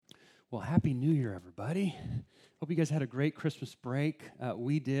Well, Happy New Year, everybody. Hope you guys had a great Christmas break.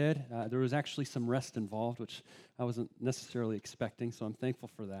 We did. There was actually some rest involved, which I wasn't necessarily expecting, so I'm thankful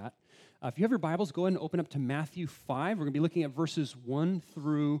for that. If you have your Bibles, go ahead and open up to Matthew 5. We're going to be looking at verses 1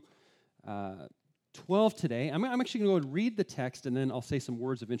 through 12 today. I'm actually going to go and read the text, and then I'll say some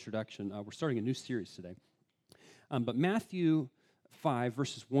words of introduction. We're starting a new series today. But Matthew 5,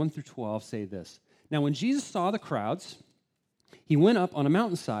 verses 1 through 12 say this. Now, when Jesus saw the crowds, he went up on a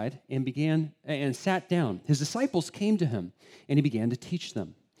mountainside and sat down. His disciples came to him, and he began to teach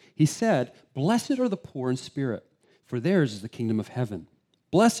them. He said, "Blessed are the poor in spirit, for theirs is the kingdom of heaven.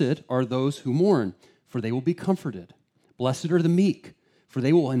 Blessed are those who mourn, for they will be comforted. Blessed are the meek, for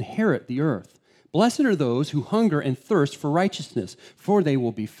they will inherit the earth. Blessed are those who hunger and thirst for righteousness, for they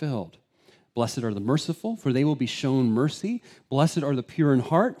will be filled. Blessed are the merciful, for they will be shown mercy. Blessed are the pure in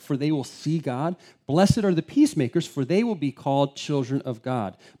heart, for they will see God. Blessed are the peacemakers, for they will be called children of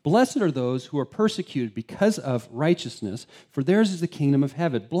God. Blessed are those who are persecuted because of righteousness, for theirs is the kingdom of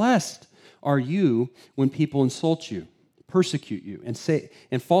heaven. Blessed are you when people insult you, persecute you,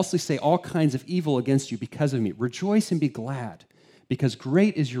 and falsely say all kinds of evil against you because of me. Rejoice and be glad, because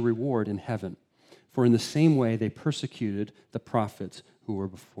great is your reward in heaven. For in the same way they persecuted the prophets who were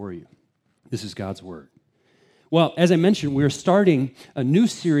before you." This is God's word. Well, as I mentioned, we're starting a new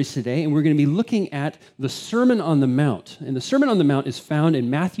series today, and we're going to be looking at the Sermon on the Mount. And the Sermon on the Mount is found in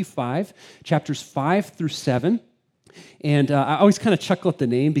Matthew 5, chapters 5 through 7. And I always kind of chuckle at the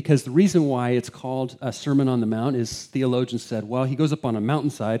name because the reason why it's called a Sermon on the Mount is theologians said, well, he goes up on a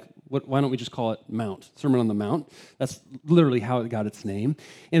mountainside. Why don't we just call it Mount, Sermon on the Mount? That's literally how it got its name.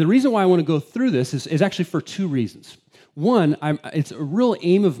 And the reason why I want to go through this is actually for two reasons. One, it's a real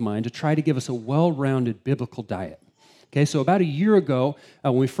aim of mine to try to give us a well-rounded biblical diet. Okay, so about a year ago,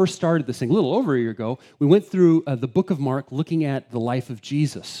 when we first started this thing, a little over a year ago, we went through the book of Mark looking at the life of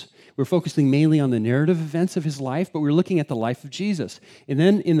Jesus. We're focusing mainly on the narrative events of his life, but we're looking at the life of Jesus. And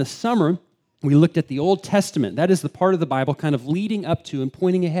then in the summer, we looked at the Old Testament. That is the part of the Bible kind of leading up to and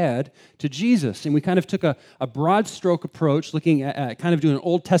pointing ahead to Jesus. And we kind of took a broad stroke approach, looking at kind of doing an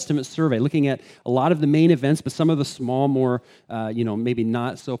Old Testament survey, looking at a lot of the main events, but some of the small, more, maybe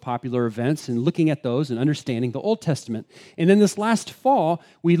not so popular events, and looking at those and understanding the Old Testament. And then this last fall,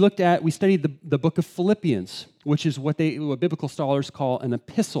 we studied the book of Philippians, which is what biblical scholars call an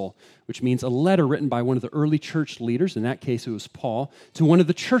epistle, which means a letter written by one of the early church leaders, in that case it was Paul, to one of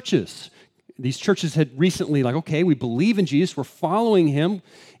the churches. These churches had recently, okay, we believe in Jesus, we're following him,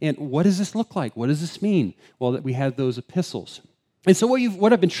 and what does this look like? What does this mean? Well, that we have those epistles. And so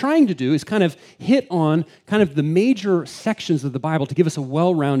what I've been trying to do is kind of hit on kind of the major sections of the Bible to give us a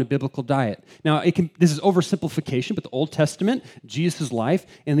well-rounded biblical diet. Now, this is oversimplification, but the Old Testament, Jesus' life,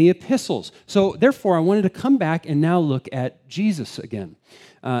 and the epistles. So therefore, I wanted to come back and now look at Jesus again.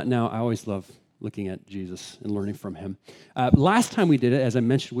 Now, I always love looking at Jesus and learning from him. Last time we did it, as I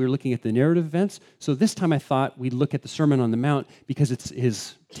mentioned, we were looking at the narrative events. So this time I thought we'd look at the Sermon on the Mount because it's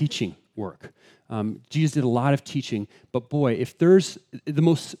his teaching work. Jesus did a lot of teaching, but boy, if there's the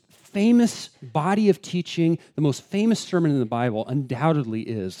most famous body of teaching, the most famous sermon in the Bible undoubtedly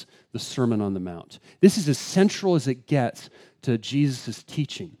is the Sermon on the Mount. This is as central as it gets to Jesus'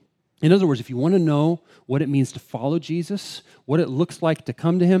 teaching. In other words, if you want to know what it means to follow Jesus, what it looks like to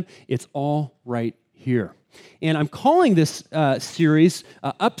come to him, it's all right here. And I'm calling this series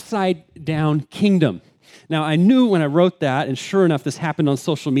Upside Down Kingdom. Now, I knew when I wrote that, and sure enough, this happened on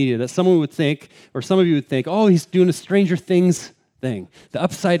social media, that someone would think, or some of you would think, oh, he's doing a Stranger Things thing. The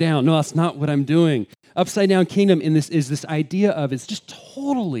upside down. No, that's not what I'm doing. Upside Down Kingdom is this idea of it's just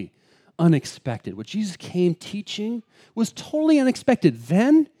totally unexpected. What Jesus came teaching was totally unexpected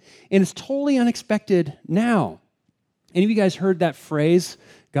then, and it's totally unexpected now. Any of you guys heard that phrase,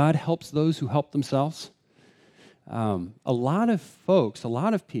 God helps those who help themselves? A lot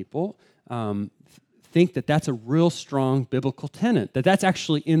of people think that that's a real strong biblical tenet, that that's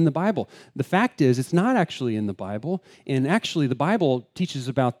actually in the Bible. The fact is, it's not actually in the Bible, and actually the Bible teaches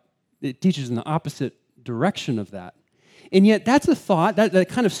in the opposite direction of that. And yet that's a thought that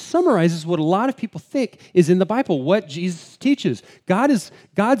kind of summarizes what a lot of people think is in the Bible, what Jesus teaches.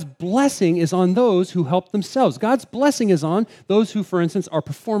 God's blessing is on those who help themselves. God's blessing is on those who, for instance, are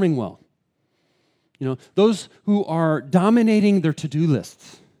performing well. Those who are dominating their to-do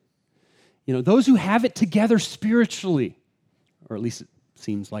lists. Those who have it together spiritually, or at least it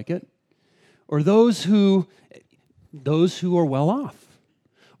seems like it. Or those who are well off.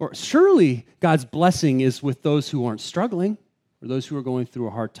 Or surely God's blessing is with those who aren't struggling or those who are going through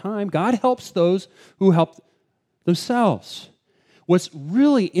a hard time. God helps those who help themselves. What's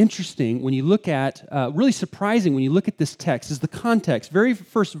really interesting when you look at, really surprising when you look at this text is the context. Very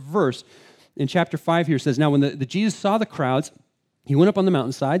first verse in chapter 5 here says, "Now when the Jesus saw the crowds, he went up on the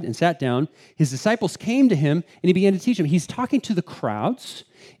mountainside and sat down. His disciples came to him, and he began to teach them." He's talking to the crowds,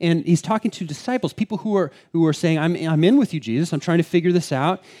 and he's talking to disciples, people who are saying, I'm in with you, Jesus. I'm trying to figure this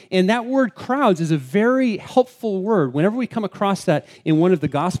out. And that word crowds is a very helpful word. Whenever we come across that in one of the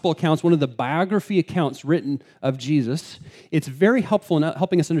gospel accounts, one of the biography accounts written of Jesus, it's very helpful in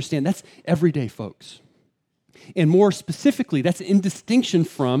helping us understand that's everyday folks. And more specifically, that's in distinction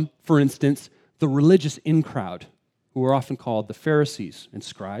from, for instance, the religious in crowd, who are often called the Pharisees and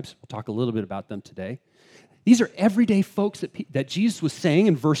scribes. We'll talk a little bit about them today. These are everyday folks that Jesus was saying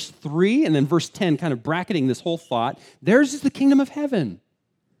in verse 3 and then verse 10, kind of bracketing this whole thought. Theirs is the kingdom of heaven.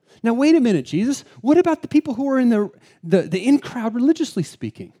 Now, wait a minute, Jesus. What about the people who are in the in-crowd, religiously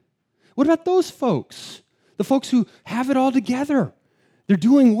speaking? What about those folks? The folks who have it all together. They're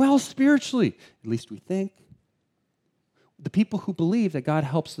doing well spiritually, at least we think. The people who believe that God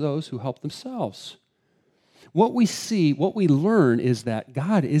helps those who help themselves. What we see, what we learn is that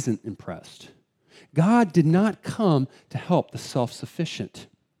God isn't impressed. God did not come to help the self-sufficient.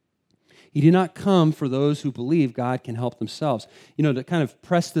 He did not come for those who believe God can help themselves. You know, to kind of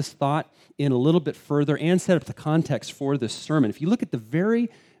press this thought in a little bit further and set up the context for this sermon, if you look at the very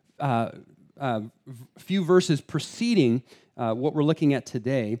few verses preceding what we're looking at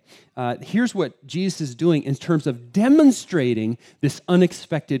today, here's what Jesus is doing in terms of demonstrating this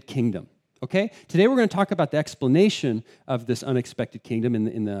unexpected kingdom. Okay? Today we're going to talk about the explanation of this unexpected kingdom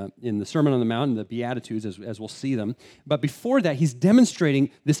in the Sermon on the Mount and the Beatitudes as we'll see them. But before that, he's demonstrating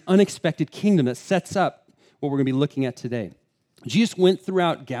this unexpected kingdom that sets up what we're going to be looking at today. Jesus went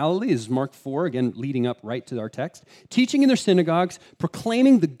throughout Galilee, this is Mark 4, again leading up right to our text, teaching in their synagogues,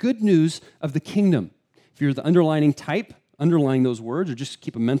 proclaiming the good news of the kingdom. If you're the underlining type, underline those words or just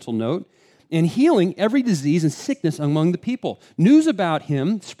keep a mental note. And healing every disease and sickness among the people. News about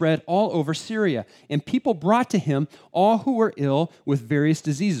him spread all over Syria, and people brought to him all who were ill with various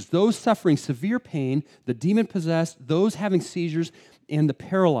diseases, those suffering severe pain, the demon-possessed, those having seizures, and the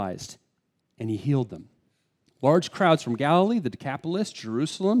paralyzed, and he healed them. Large crowds from Galilee, the Decapolis,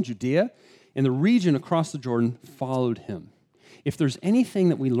 Jerusalem, Judea, and the region across the Jordan followed him. If there's anything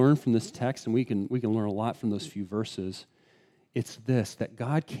that we learn from this text, and we can learn a lot from those few verses, it's this, that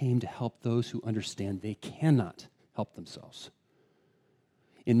God came to help those who understand they cannot help themselves.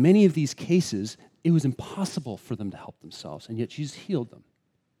 In many of these cases, it was impossible for them to help themselves, and yet Jesus healed them.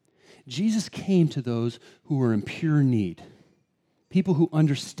 Jesus came to those who were in pure need, people who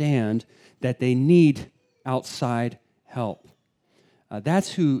understand that they need outside help.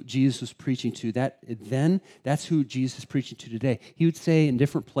 That's who Jesus was preaching to. That's who Jesus is preaching to today. He would say in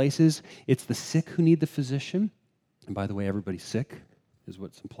different places, it's the sick who need the physician. And by the way, everybody's sick is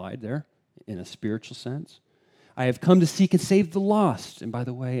what's implied there in a spiritual sense. I have come to seek and save the lost. And by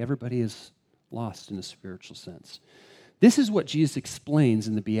the way, everybody is lost in a spiritual sense. This is what Jesus explains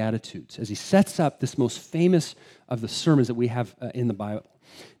in the Beatitudes as he sets up this most famous of the sermons that we have in the Bible.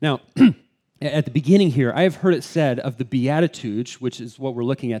 Now, at the beginning here, I have heard it said of the Beatitudes, which is what we're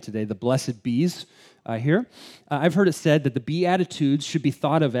looking at today, the blessed bees here. I've heard it said that the Beatitudes should be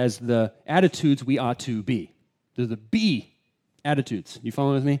thought of as the attitudes we ought to be. They're the be attitudes. You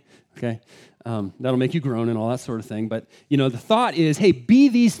following with me? Okay. That'll make you groan and all that sort of thing. But, you know, the thought is, hey, be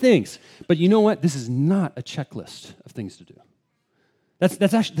these things. But you know what? This is not a checklist of things to do.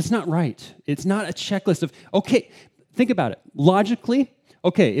 That's not right. It's not a checklist of, okay, think about it. Logically,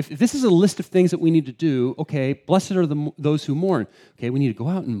 okay, if this is a list of things that we need to do, okay, blessed are those who mourn. Okay, we need to go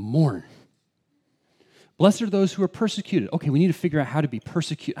out and mourn. Blessed are those who are persecuted. Okay, we need to figure out how to be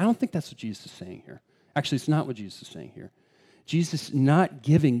persecuted. I don't think that's what Jesus is saying here. Actually, it's not what Jesus is saying here. Jesus is not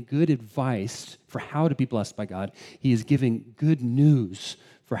giving good advice for how to be blessed by God. He is giving good news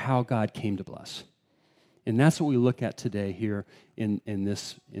for how God came to bless. And that's what we look at today here in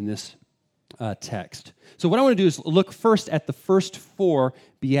this text. So what I want to do is look first at the first 4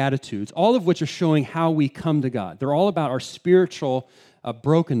 Beatitudes, all of which are showing how we come to God. They're all about our spiritual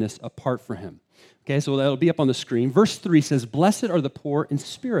brokenness apart from him. Okay, so that'll be up on the screen. Verse 3 says, "Blessed are the poor in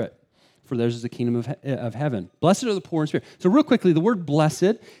spirit, for theirs is the kingdom of heaven." Blessed are the poor in spirit. So real quickly, the word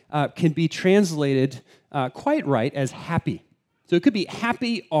blessed can be translated quite right as happy. So it could be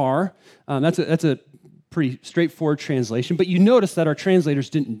happy are. That's a pretty straightforward translation. But you notice that our translators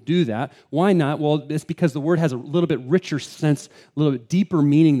didn't do that. Why not? Well, it's because the word has a little bit richer sense, a little bit deeper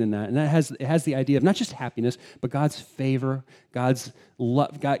meaning than that. And it has the idea of not just happiness, but God's favor, God's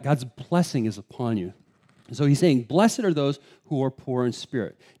love, God's blessing is upon you. So he's saying, blessed are those who are poor in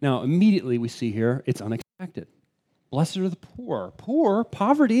spirit. Now, immediately we see here, it's unexpected. Blessed are the poor. Poor?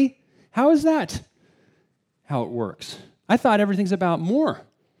 Poverty? How is that how it works? I thought everything's about more.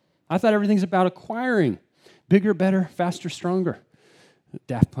 I thought everything's about acquiring. Bigger, better, faster, stronger.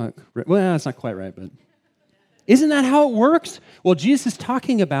 Daft Punk. Well, that's not quite right, but isn't that how it works? Well, Jesus is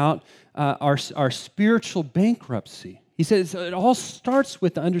talking about our spiritual bankruptcy. He says it all starts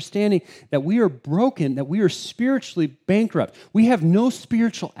with the understanding that we are broken, that we are spiritually bankrupt. We have no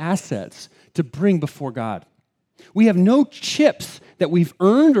spiritual assets to bring before God. We have no chips that we've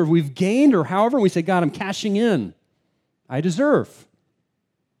earned or we've gained or however. We say, God, I'm cashing in. I deserve.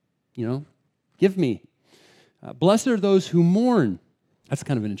 Give me. Blessed are those who mourn. That's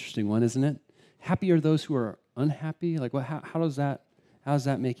kind of an interesting one, isn't it? Happy are those who are unhappy. Like, well, how is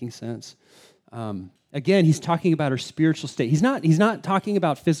that making sense? Again, he's talking about our spiritual state. He's not talking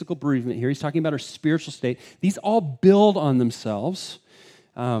about physical bereavement here. He's talking about our spiritual state. These all build on themselves.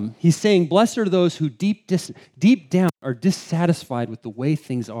 He's saying, blessed are those who deep down are dissatisfied with the way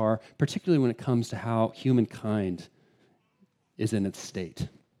things are, particularly when it comes to how humankind is in its state.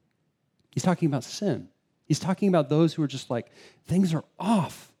 He's talking about sin. He's talking about those who are just like, things are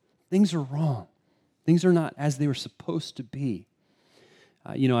off. Things are wrong. Things are not as they were supposed to be.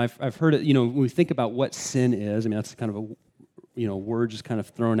 I've heard it, when we think about what sin is, that's kind of a word just kind of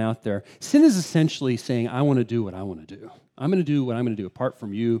thrown out there. Sin is essentially saying, I want to do what I want to do. I'm going to do what I'm going to do apart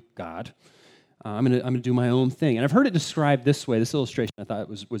from you, God. I'm going to do my own thing. And I've heard it described this way. This illustration I thought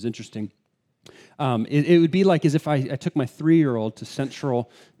was interesting. It would be like as if I took my 3-year-old to Central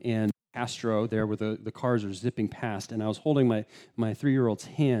and Castro there where the cars are zipping past, and I was holding my 3-year-old's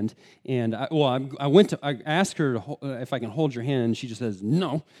hand, and I asked her if I can hold your hand, and she just says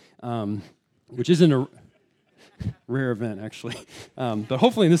no, which isn't a rare event actually, but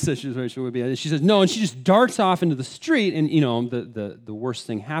hopefully in this situation it would be. She says no, and she just darts off into the street, and the worst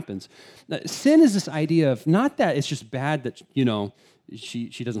thing happens. Sin is this idea of not that it's just bad that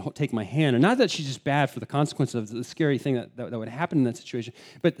she doesn't take my hand, and not that she's just bad for the consequence of the scary thing that would happen in that situation,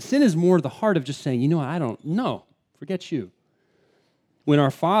 but sin is more the heart of just saying, I don't know, forget you. When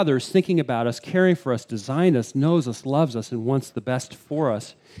our Father is thinking about us, caring for us, designed us, knows us, loves us, and wants the best for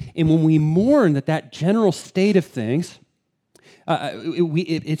us, and when we mourn that general state of things,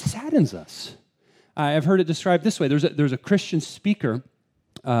 it saddens us. I've heard it described this way. There's a Christian speaker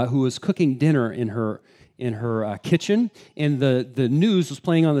who was cooking dinner in her kitchen, and the news was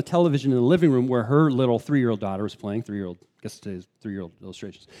playing on the television in the living room where her little 3-year-old daughter was playing. 3-year-old, I guess today's 3-year-old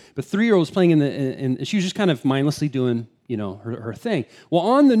illustrations. But 3-year-old was playing and she was just kind of mindlessly doing, her thing. Well,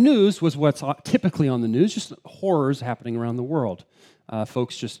 on the news was what's typically on the news, just horrors happening around the world.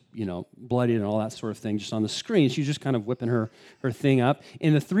 Folks just, bloodied and all that sort of thing just on the screen. She was just kind of whipping her thing up.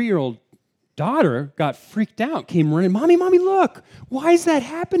 And the 3-year-old daughter got freaked out, came running, Mommy, look, why is that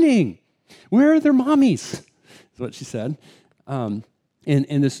happening? Where are their mommies? Is what she said. And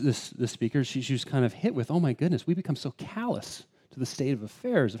this speaker, she was kind of hit with, oh my goodness, we become so callous to the state of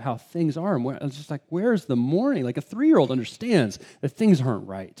affairs, of how things are. And it's just like, where's the mourning? Like a 3-year-old understands that things aren't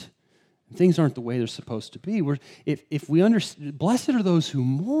right. Things aren't the way they're supposed to be. If we understand, blessed are those who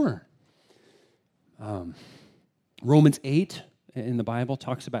mourn. Romans 8 in the Bible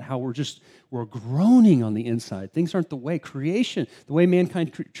talks about how we're groaning on the inside. Things aren't the way creation, the way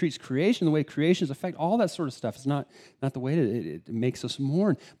mankind treats creation, the way creations affect, all that sort of stuff is not the way it makes us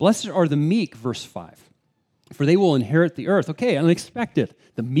mourn. Blessed are the meek, verse 5, for they will inherit the earth. Okay, unexpected.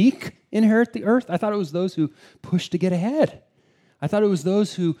 The meek inherit the earth? I thought it was those who push to get ahead. I thought it was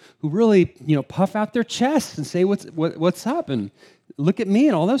those who really, puff out their chests and say what's up and look at me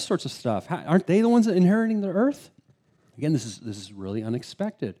and all those sorts of stuff. Aren't they the ones that inheriting the earth? Again, this is really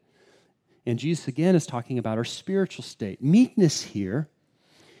unexpected. And Jesus, again, is talking about our spiritual state. Meekness here,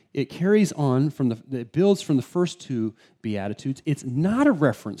 it carries on it builds from the first two Beatitudes. It's not a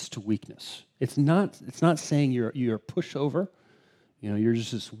reference to weakness. It's not saying you're a pushover. You're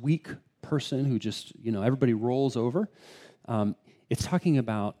just this weak person who just, everybody rolls over. It's talking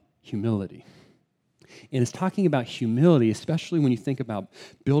about humility. And it's talking about humility, especially when you think about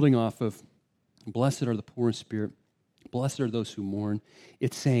building off of blessed are the poor in spirit, blessed are those who mourn.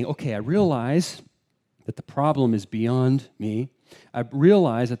 It's saying, okay, I realize that the problem is beyond me. I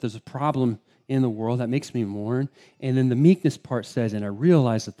realize that there's a problem in the world that makes me mourn. And then the meekness part says, and I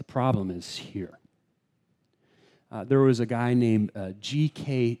realize that the problem is here. There was a guy named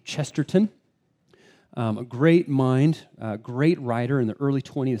G.K. Chesterton, a great mind, a great writer in the early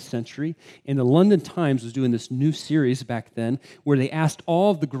 20th century. And the London Times was doing this new series back then where they asked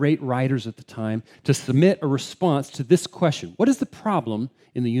all of the great writers at the time to submit a response to this question. What is the problem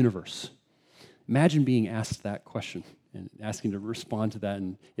in the universe? Imagine being asked that question and asking to respond to that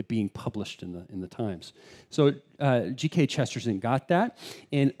and it being published in the Times. So G.K. Chesterton got that,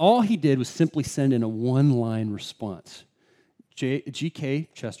 and all he did was simply send in a one-line response. G.K.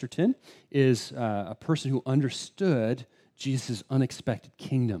 Chesterton is a person who understood Jesus' unexpected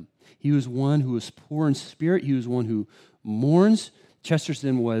kingdom. He was one who was poor in spirit. He was one who mourns.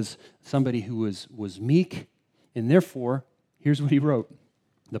 Chesterton was somebody who was meek, and therefore, here's what he wrote.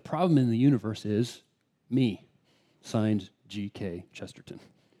 The problem in the universe is me, signed G.K. Chesterton.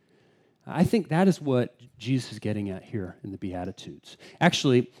 I think that is what Jesus is getting at here in the Beatitudes.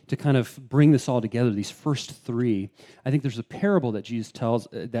 Actually, to kind of bring this all together, these first three, I think there's a parable that Jesus tells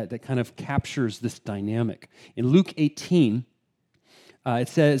that kind of captures this dynamic. In Luke 18, it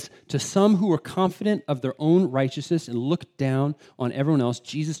says, to some who were confident of their own righteousness and looked down on everyone else,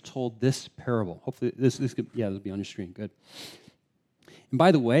 Jesus told this parable. Hopefully, this could, it'll be on your screen. Good. And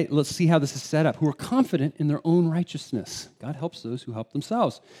by the way, let's see how this is set up. Who are confident in their own righteousness. God helps those who help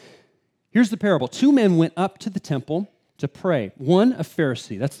themselves. Here's the parable. Two men went up to the temple to pray. One, a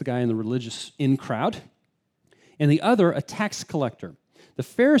Pharisee. That's the guy in the religious in crowd. And the other, a tax collector. The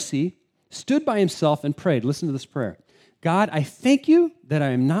Pharisee stood by himself and prayed. Listen to this prayer. God, I thank you that I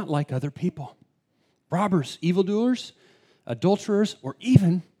am not like other people. Robbers, evildoers, adulterers, or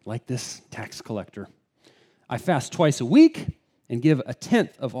even like this tax collector. I fast twice a week and give a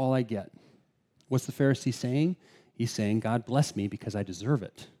tenth of all I get. What's the Pharisee saying? He's saying, God bless me because I deserve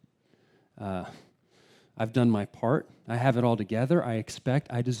it. I've done my part. I have it all together. I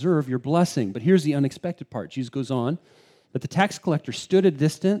deserve your blessing. But here's the unexpected part. Jesus goes on, that the tax collector stood at a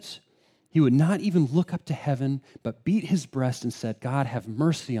distance. He would not even look up to heaven, but beat his breast and said, God, have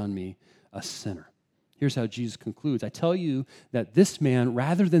mercy on me, a sinner. Here's how Jesus concludes. I tell you that this man,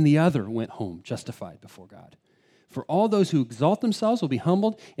 rather than the other, went home justified before God. For all those who exalt themselves will be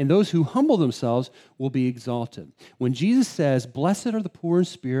humbled, and those who humble themselves will be exalted. When Jesus says, blessed are the poor in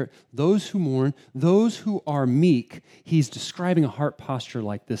spirit, those who mourn, those who are meek, he's describing a heart posture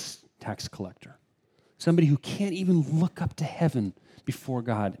like this tax collector. Somebody who can't even look up to heaven before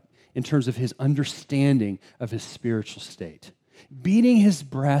God in terms of his understanding of his spiritual state. Beating his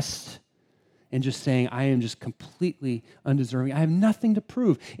breast and just saying, I am just completely undeserving. I have nothing to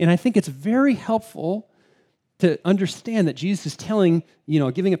prove. And I think it's very helpful to understand that Jesus is telling,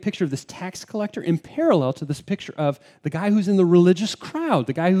 giving a picture of this tax collector in parallel to this picture of the guy who's in the religious crowd,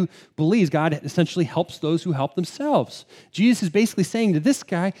 the guy who believes God essentially helps those who help themselves. Jesus is basically saying to this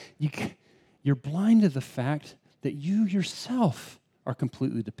guy, you're blind to the fact that you yourself are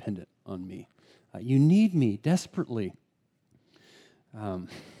completely dependent on me. You need me desperately.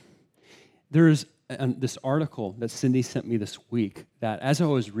 There's this article that Cindy sent me this week that as I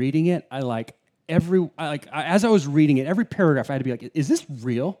was reading it, as I was reading it, every paragraph I had to be like, is this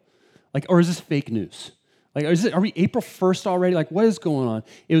real? Or is this fake news? Are we April 1st already? What is going on?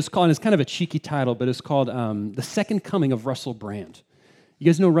 It's kind of a cheeky title, but it's called The Second Coming of Russell Brand. You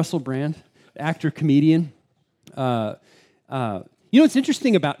guys know Russell Brand? Actor, comedian. What's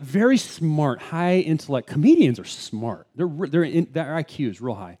interesting about very smart, high intellect comedians are smart. Their IQ is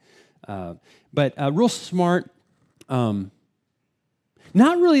real high. But real smart,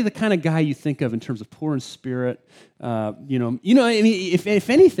 not really the kind of guy you think of in terms of poor in spirit. If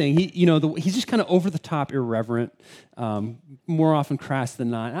anything, he's just kind of over the top, irreverent, more often crass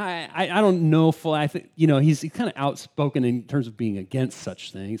than not. I don't know fully. I think he's kind of outspoken in terms of being against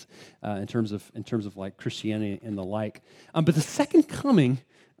such things, in terms of like Christianity and the like. But the second coming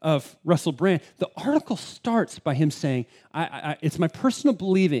of Russell Brand, the article starts by him saying, it's my personal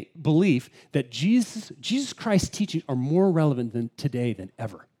belief that Jesus Christ's teachings are more relevant today than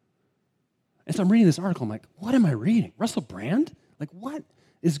ever. And so I'm reading this article, I'm like, what am I reading? Russell Brand? What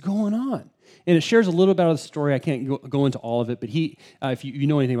is going on? And it shares a little bit of the story. I can't go into all of it, but if you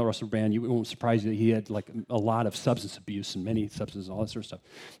know anything about Russell Brand, it won't surprise you that he had a lot of substance abuse and many substances, all that sort of stuff.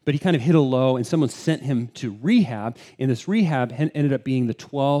 But he kind of hit a low, and someone sent him to rehab, and this rehab ended up being the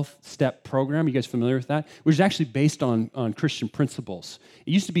 12-step program. You guys familiar with that? Which is actually based on Christian principles.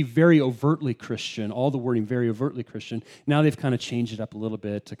 It used to be very overtly Christian, all the wording very overtly Christian. Now they've kind of changed it up a little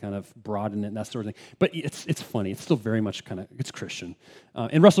bit to kind of broaden it and that sort of thing. But it's funny. It's still very much it's Christian.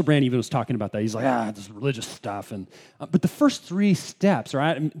 And Russell Brand even was talking about that. He's like, this religious stuff. But the first three steps,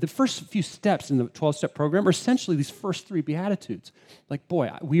 the first few steps in the 12-step program are essentially these first three Beatitudes.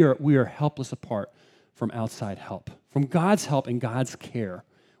 We are helpless apart from outside help, from God's help and God's care.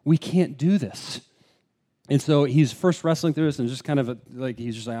 We can't do this. And so he's first wrestling through this and just kind of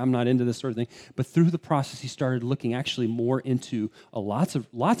he's just like, I'm not into this sort of thing. But through the process, he started looking actually more into lots of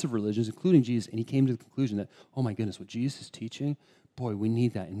religions, including Jesus, and he came to the conclusion that, oh my goodness, what Jesus is teaching, boy, we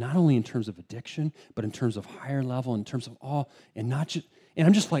need that. And not only in terms of addiction, but in terms of higher level, in terms of all, and not just, and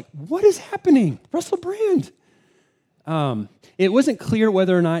I'm just like, what is happening? Russell Brand. It wasn't clear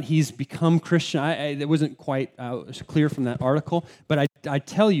whether or not he's become Christian. It wasn't quite clear from that article, but I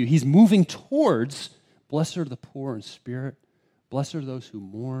tell you, he's moving towards, blessed are the poor in spirit, blessed are those who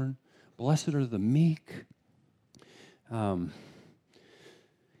mourn, blessed are the meek.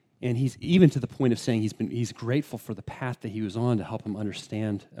 And he's even to the point of saying he's grateful for the path that he was on to help him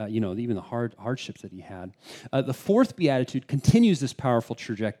understand, even the hardships that he had. The fourth beatitude continues this powerful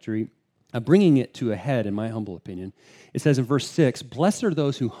trajectory, bringing it to a head, in my humble opinion. It says in verse 6, "Blessed are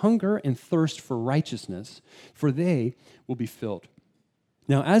those who hunger and thirst for righteousness, for they will be filled."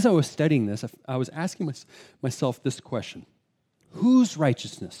 Now, as I was studying this, I was asking myself this question: whose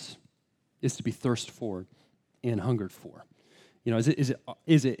righteousness is to be thirsted for and hungered for? Is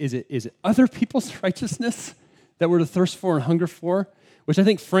it other people's righteousness that we're to thirst for and hunger for? Which I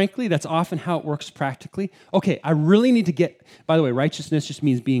think, frankly, that's often how it works practically. Okay, I really need to get, by the way, righteousness just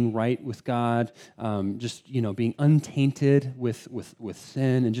means being right with God, being untainted with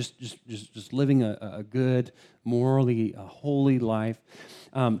sin, and just living a good, morally holy life.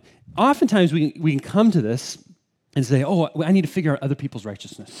 Oftentimes we can come to this and say, oh, I need to figure out other people's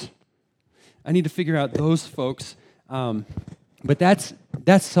righteousness. I need to figure out those folks. But that's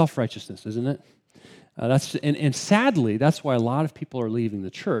self-righteousness, isn't it? And sadly, that's why a lot of people are leaving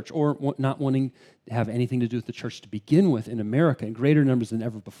the church or not wanting to have anything to do with the church to begin with in America in greater numbers than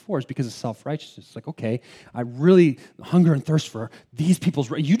ever before. Is because of self-righteousness. It's like, okay, I really hunger and thirst for these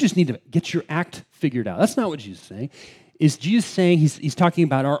people's right. You just need to get your act figured out. That's not what Jesus is saying. Is Jesus saying he's talking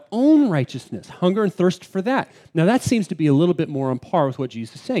about our own righteousness, hunger and thirst for that? Now, that seems to be a little bit more on par with what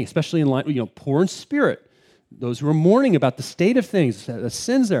Jesus is saying, especially in light, poor in spirit. Those who are mourning about the state of things, the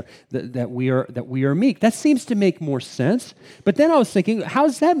sins there, that we are meek. That seems to make more sense. But then I was thinking, how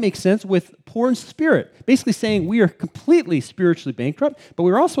does that make sense with poor in spirit? Basically saying we are completely spiritually bankrupt, but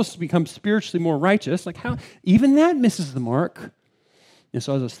we're also supposed to become spiritually more righteous. Like how? Even that misses the mark. And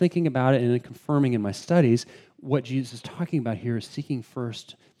so as I was thinking about it and then confirming in my studies, what Jesus is talking about here is seeking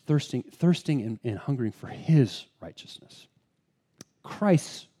first, thirsting and hungering for his righteousness,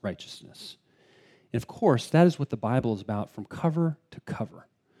 Christ's righteousness. And of course, that is what the Bible is about from cover to cover.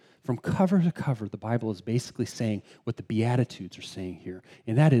 From cover to cover, the Bible is basically saying what the Beatitudes are saying here,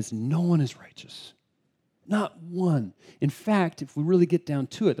 and that is no one is righteous. Not one. In fact, if we really get down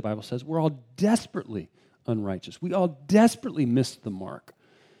to it, the Bible says we're all desperately unrighteous. We all desperately missed the mark.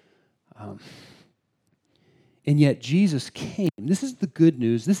 And yet Jesus came. This is the good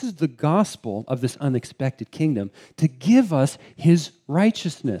news. This is the gospel of this unexpected kingdom to give us his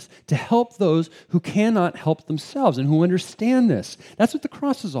righteousness, to help those who cannot help themselves and who understand this. That's what the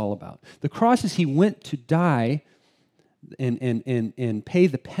cross is all about. The cross is he went to die and pay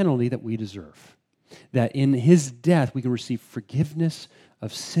the penalty that we deserve. That in his death we can receive forgiveness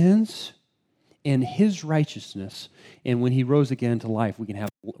of sins and his righteousness, and when he rose again to life,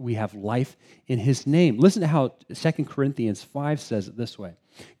 we have life in his name. Listen to how 2 Corinthians 5 says it this way: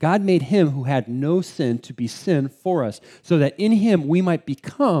 God made him who had no sin to be sin for us, so that in him we might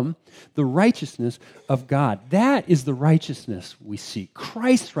become the righteousness of God. That is the righteousness we seek,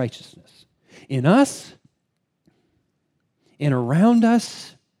 Christ's righteousness in us and around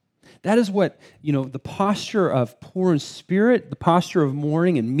us. That is what, the posture of poor in spirit, the posture of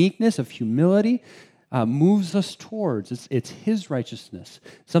mourning and meekness, of humility, moves us towards. It's his righteousness,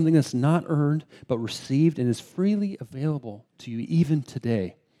 something that's not earned but received and is freely available to you even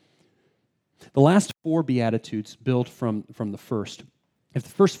today. The last four Beatitudes build from the first. If the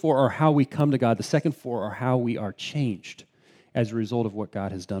first four are how we come to God, the second four are how we are changed as a result of what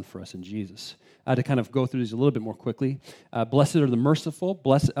God has done for us in Jesus. To kind of go through these a little bit more quickly. Blessed are the merciful,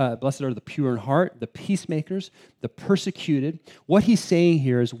 blessed are the pure in heart, the peacemakers, the persecuted. What he's saying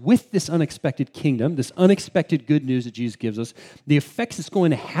here is with this unexpected kingdom, this unexpected good news that Jesus gives us, the effects it's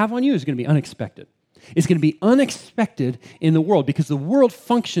going to have on you is going to be unexpected. It's going to be unexpected in the world because the world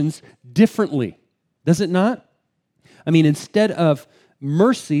functions differently. Does it not? I mean, instead of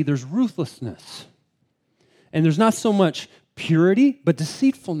mercy, there's ruthlessness. And there's not so much purity, but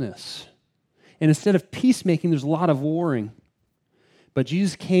deceitfulness. And instead of peacemaking, there's a lot of warring. But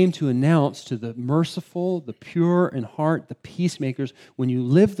Jesus came to announce to the merciful, the pure in heart, the peacemakers, when you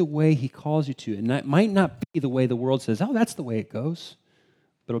live the way he calls you to, and that might not be the way the world says, oh, that's the way it goes,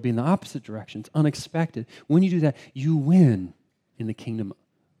 but it'll be in the opposite direction. It's unexpected. When you do that, you win in the kingdom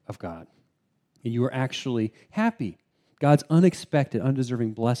of God. And you are actually happy. God's unexpected,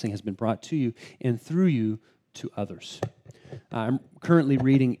 undeserving blessing has been brought to you and through you to others. I'm currently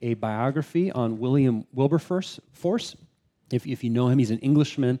reading a biography on William Wilberforce. If you know him, he's an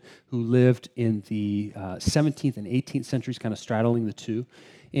Englishman who lived in the 17th and 18th centuries, kind of straddling the two.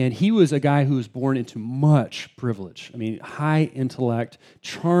 And he was a guy who was born into much privilege. I mean, high intellect,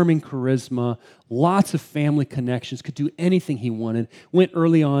 charming charisma, lots of family connections, could do anything he wanted. Went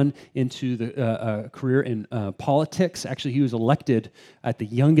early on into the career in politics. Actually, he was elected at the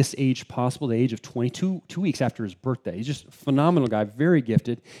youngest age possible, the age of 22 weeks after his birthday. He's just a phenomenal guy, very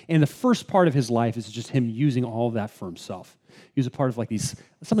gifted. And the first part of his life is just him using all of that for himself. He was a part of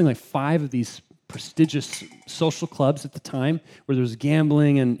something like 5 of these prestigious social clubs at the time where there was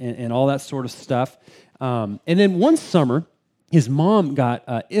gambling and all that sort of stuff. And then one summer, his mom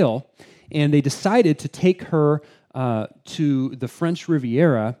got ill, and they decided to take her to the French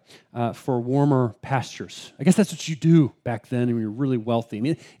Riviera for warmer pastures. I guess that's what you do back then when you're really wealthy. I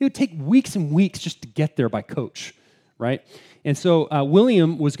mean, it would take weeks and weeks just to get there by coach, right? And so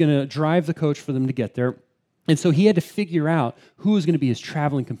William was going to drive the coach for them to get there. And so he had to figure out who was going to be his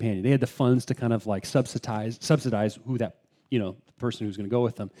traveling companion. They had the funds to kind of like subsidize who that, the person who was going to go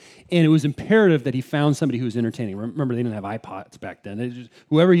with them. And it was imperative that he found somebody who was entertaining. Remember, they didn't have iPods back then.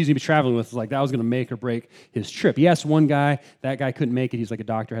 Whoever he was going to be traveling with was like, that was going to make or break his trip. He asked one guy, that guy couldn't make it. He's like a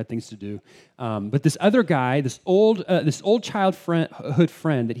doctor, had things to do. But this other guy, this old childhood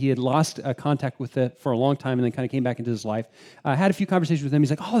friend that he had lost contact with for a long time and then kind of came back into his life, had a few conversations with him.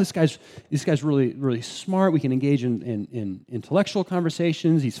 He's like, oh, this guy's really, really smart. We can engage in intellectual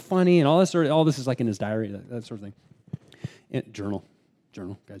conversations. He's funny and all this is like in his diary, that sort of thing. Journal,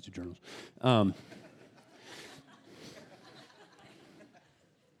 guys do journals.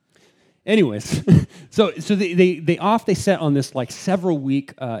 Anyways, so they set on this like several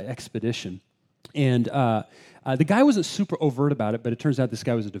week expedition, and the guy wasn't super overt about it, but it turns out this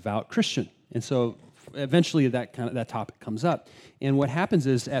guy was a devout Christian, and so eventually that topic comes up. And what happens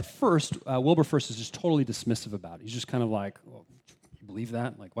is at first Wilberforce is just totally dismissive about it. He's just kind of like, well, you believe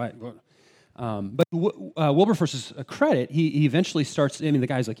that? Like why? But Wilberforce's credit, he eventually starts, the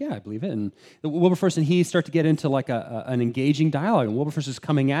guy's like, yeah, I believe it. And Wilberforce and he start to get into like an engaging dialogue. And Wilberforce is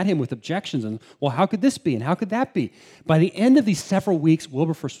coming at him with objections. And, well, how could this be? And how could that be? By the end of these several weeks,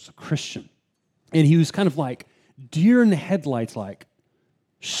 Wilberforce was a Christian. And he was kind of like deer in the headlights, like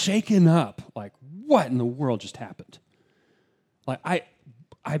shaken up. Like, what in the world just happened? Like,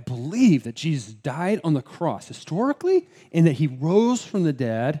 I believe that Jesus died on the cross historically and that he rose from the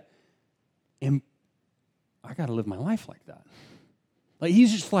dead. And I got to live my life like that. Like,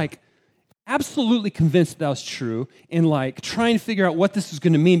 he's just like absolutely convinced that was true and like trying to figure out what this is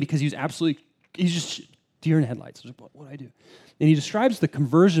going to mean because he's just deer in headlights. What do I do? And he describes the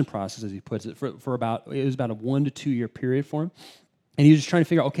conversion process, as he puts it, it was about a 1 to 2 year period for him. And he was just trying to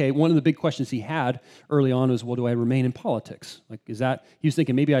figure out, okay, one of the big questions he had early on was, well, do I remain in politics? Like, he was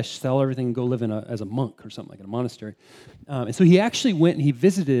thinking maybe I should sell everything and go live as a monk or something, like in a monastery. And so he actually went and he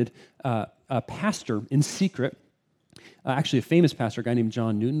visited a pastor in secret, actually a famous pastor, a guy named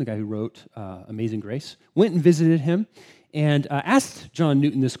John Newton, the guy who wrote Amazing Grace, went and visited him and asked John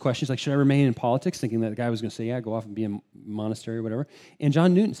Newton this question. He's like, should I remain in politics? Thinking that the guy was going to say, yeah, go off and be in a monastery or whatever. And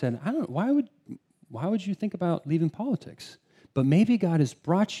John Newton said, I don't know, why would you think about leaving politics? But maybe God has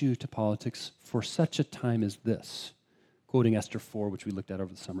brought you to politics for such a time as this, quoting Esther 4, which we looked at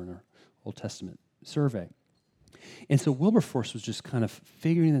over the summer in our Old Testament survey. And so Wilberforce was just kind of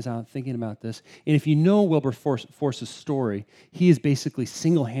figuring this out, thinking about this. And if you know Wilberforce's story, he is basically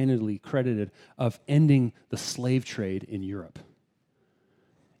single-handedly credited of ending the slave trade in Europe.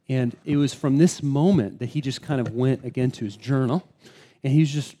 And it was from this moment that he just kind of went again to his journal, and he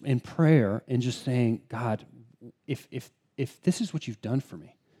was just in prayer and just saying, God, if this is what you've done for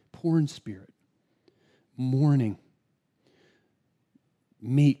me, poor in spirit, mourning,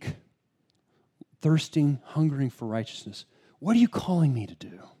 meek, thirsting, hungering for righteousness, what are you calling me to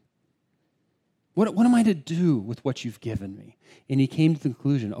do? What am I to do with what you've given me? And he came to the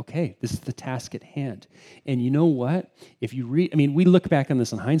conclusion, okay, this is the task at hand. And you know what? If you read, we look back on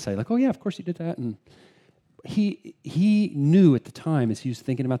this in hindsight, like, oh yeah, of course he did that. And he knew at the time, as he was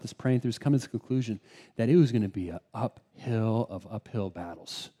thinking about this, praying through, he was coming to the conclusion that it was going to be an uphill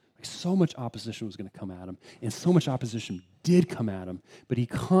battles. Like, so much opposition was going to come at him, and so much opposition did come at him. But he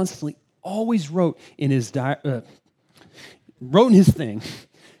constantly, always wrote in his thing,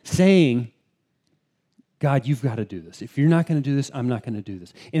 saying, God, you've got to do this. If you're not going to do this, I'm not going to do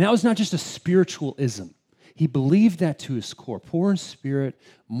this. And that was not just a spiritualism. He believed that to his core. Poor in spirit,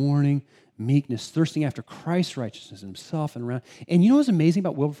 mourning, meekness, thirsting after Christ's righteousness in himself and around. And you know what's amazing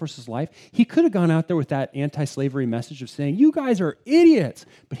about Wilberforce's life? He could have gone out there with that anti-slavery message of saying, you guys are idiots.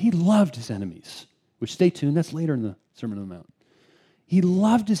 But he loved his enemies, which, stay tuned, that's later in the Sermon on the Mount. He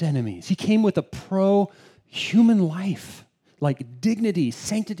loved his enemies. He came with a pro-human life. like dignity,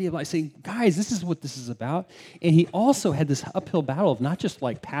 sanctity of life, saying, guys, this is what this is about. And he also had this uphill battle of not just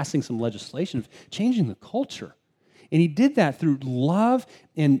like passing some legislation, of changing the culture. And he did that through love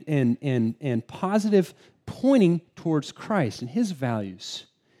and positive pointing towards Christ and his values.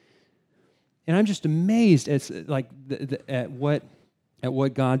 And I'm just amazed at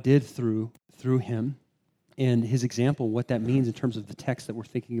what God did through him and his example, what that means in terms of the text that we're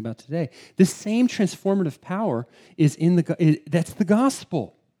thinking about today. This same transformative power is that's the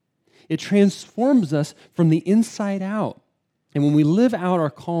gospel. It transforms us from the inside out. And when we live out our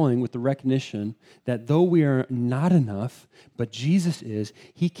calling with the recognition that though we are not enough, but Jesus is,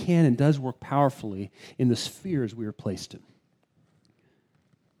 he can and does work powerfully in the spheres we are placed in.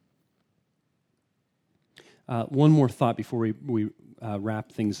 One more thought before we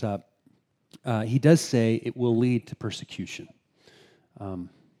wrap things up. He does say it will lead to persecution. The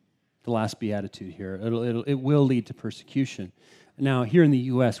last beatitude here, it will lead to persecution. Now, here in the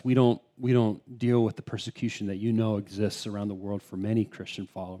U.S., we don't deal with the persecution that exists around the world for many Christian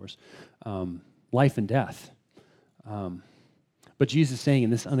followers, life and death. But Jesus is saying in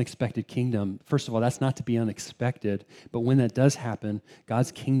this unexpected kingdom, first of all, that's not to be unexpected, but when that does happen,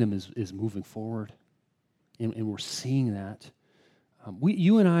 God's kingdom is moving forward, and we're seeing that.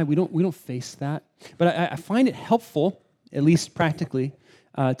 You and I, we don't face that, but I find it helpful, at least practically,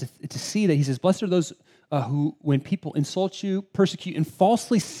 to see that he says, blessed are those who, when people insult you, persecute, and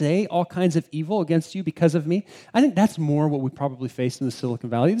falsely say all kinds of evil against you because of me. I think that's more what we probably face in the Silicon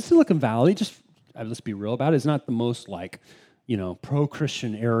Valley. The Silicon Valley, just let's be real about it, is not the most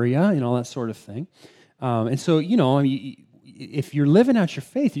pro-Christian area and all that sort of thing. And so, if you're living out your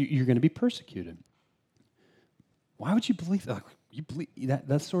faith, you're going to be persecuted. Why would you believe that? You believe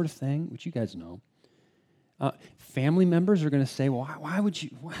that sort of thing, which you guys know. Family members are going to say, well, why would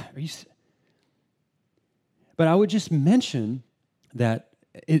you, are you... But I would just mention that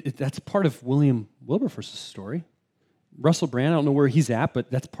that's part of William Wilberforce's story. Russell Brand, I don't know where he's at, but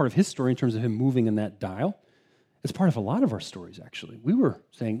that's part of his story in terms of him moving in that dial. It's part of a lot of our stories, actually. We were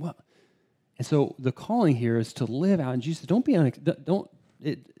saying, well, and so the calling here is to live out in Jesus. Don't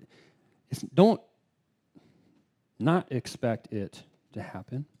not expect it to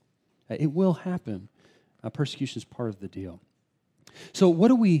happen. It will happen. Persecution is part of the deal. So what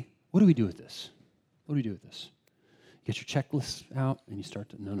do we do with this? What do we do with this? You get your checklist out and you start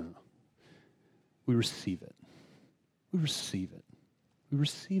to, no. We receive it. We receive it. We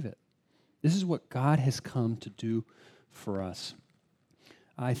receive it. This is what God has come to do for us.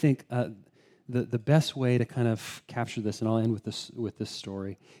 I think the best way to kind of capture this, and I'll end with this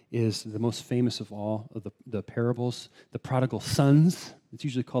story, is the most famous of all of the parables, the prodigal sons. It's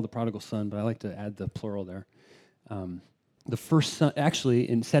usually called the prodigal son, but I like to add the plural there. The first son, actually,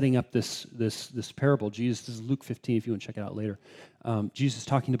 in setting up this parable, Jesus, this is Luke 15, if you want to check it out later, Jesus is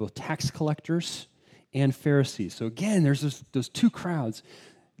talking to both tax collectors and Pharisees. So again, there's those two crowds.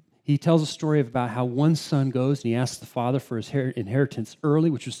 He tells a story about how one son goes and he asks the father for his inheritance early,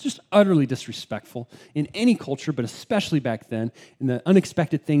 which was just utterly disrespectful in any culture, but especially back then. And the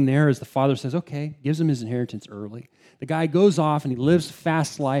unexpected thing there is the father says, okay, gives him his inheritance early. The guy goes off and he lives a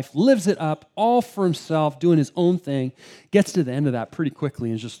fast life, lives it up all for himself, doing his own thing, gets to the end of that pretty quickly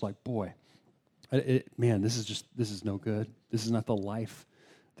and is just like, boy, this is no good. This is not the life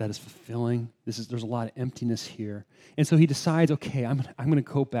that is fulfilling. There's a lot of emptiness here. And so he decides, okay, I'm going to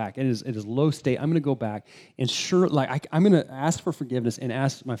go back. At his low state, I'm going to go back and I'm going to ask for forgiveness and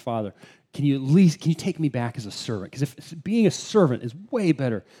ask my father, can you take me back as a servant? Because if being a servant is way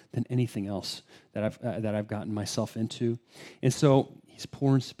better than anything else that I've gotten myself into. And so he's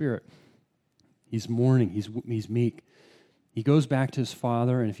poor in spirit. He's mourning. He's meek. He goes back to his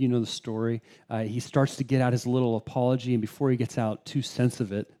father, and if you know the story, he starts to get out his little apology, and before he gets out 2 cents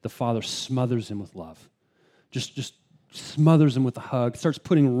of it, the father smothers him with love. Just smothers him with a hug, starts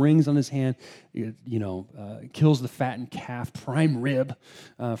putting rings on his hand, kills the fattened calf, prime rib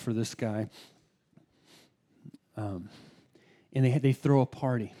for this guy. And they throw a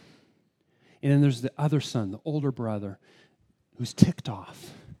party. And then there's the other son, the older brother, who's ticked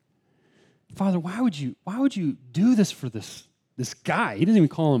off. Father, why would you do this for this guy? He doesn't even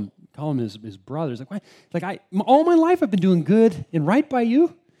call him his brother. He's like, why? Like all my life I've been doing good and right by you,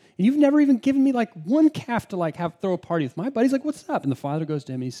 and you've never even given me like one calf to throw a party with my buddies. Like, what's up? And the father goes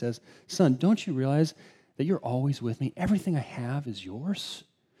to him and he says, son, don't you realize that you're always with me? Everything I have is yours.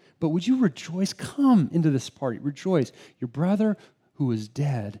 But would you rejoice? Come into this party. Rejoice. Your brother who is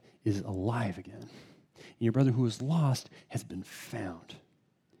dead is alive again. And your brother who is lost has been found.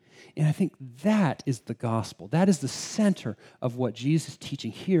 And I think that is the gospel. That is the center of what Jesus is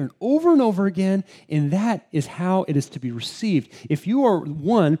teaching here and over again, and that is how it is to be received. If you are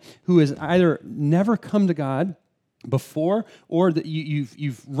one who has either never come to God before or that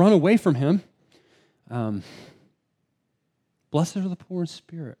you've run away from him, blessed are the poor in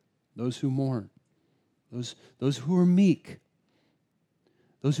spirit, those who mourn, those who are meek,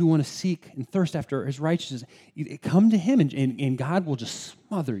 those who want to seek and thirst after his righteousness. You come to him, and God will just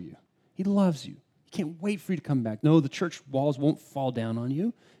smother you. He loves you. He can't wait for you to come back. No, the church walls won't fall down on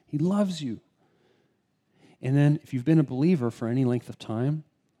you. He loves you. And then if you've been a believer for any length of time,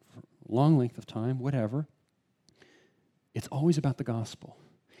 for a long length of time, whatever, it's always about the gospel.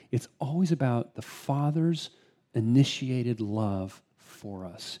 It's always about the Father's initiated love for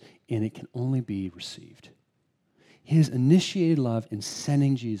us, and it can only be received. His initiated love in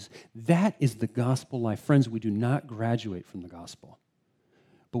sending Jesus. That is the gospel life. Friends, we do not graduate from the gospel,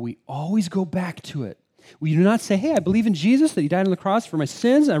 but we always go back to it. We do not say, hey, I believe in Jesus, that he died on the cross for my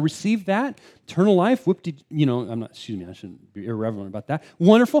sins, I received that, eternal life, I shouldn't be irreverent about that.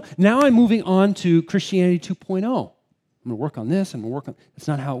 Wonderful. Now I'm moving on to Christianity 2.0. I'm going to work on this, I'm going to work on... That's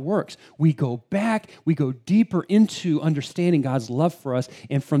not how it works. We go back, we go deeper into understanding God's love for us,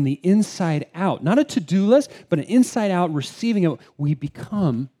 and from the inside out, not a to-do list, but an inside out receiving it, we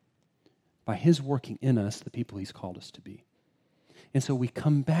become, by his working in us, the people he's called us to be. And so we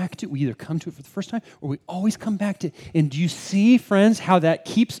come back to, we either come to it for the first time, or we always come back to it. And do you see, friends, how that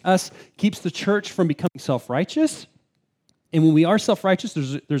keeps the church from becoming self-righteous? And when we are self-righteous,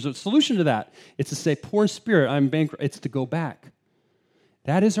 there's a solution to that. It's to say, poor in spirit, I'm bankrupt. It's to go back.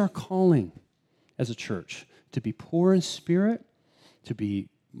 That is our calling as a church, to be poor in spirit, to be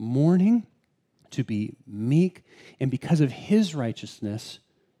mourning, to be meek, and because of his righteousness,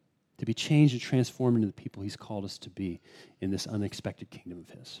 to be changed and transformed into the people he's called us to be in this unexpected kingdom of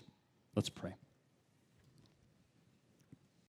his. Let's pray.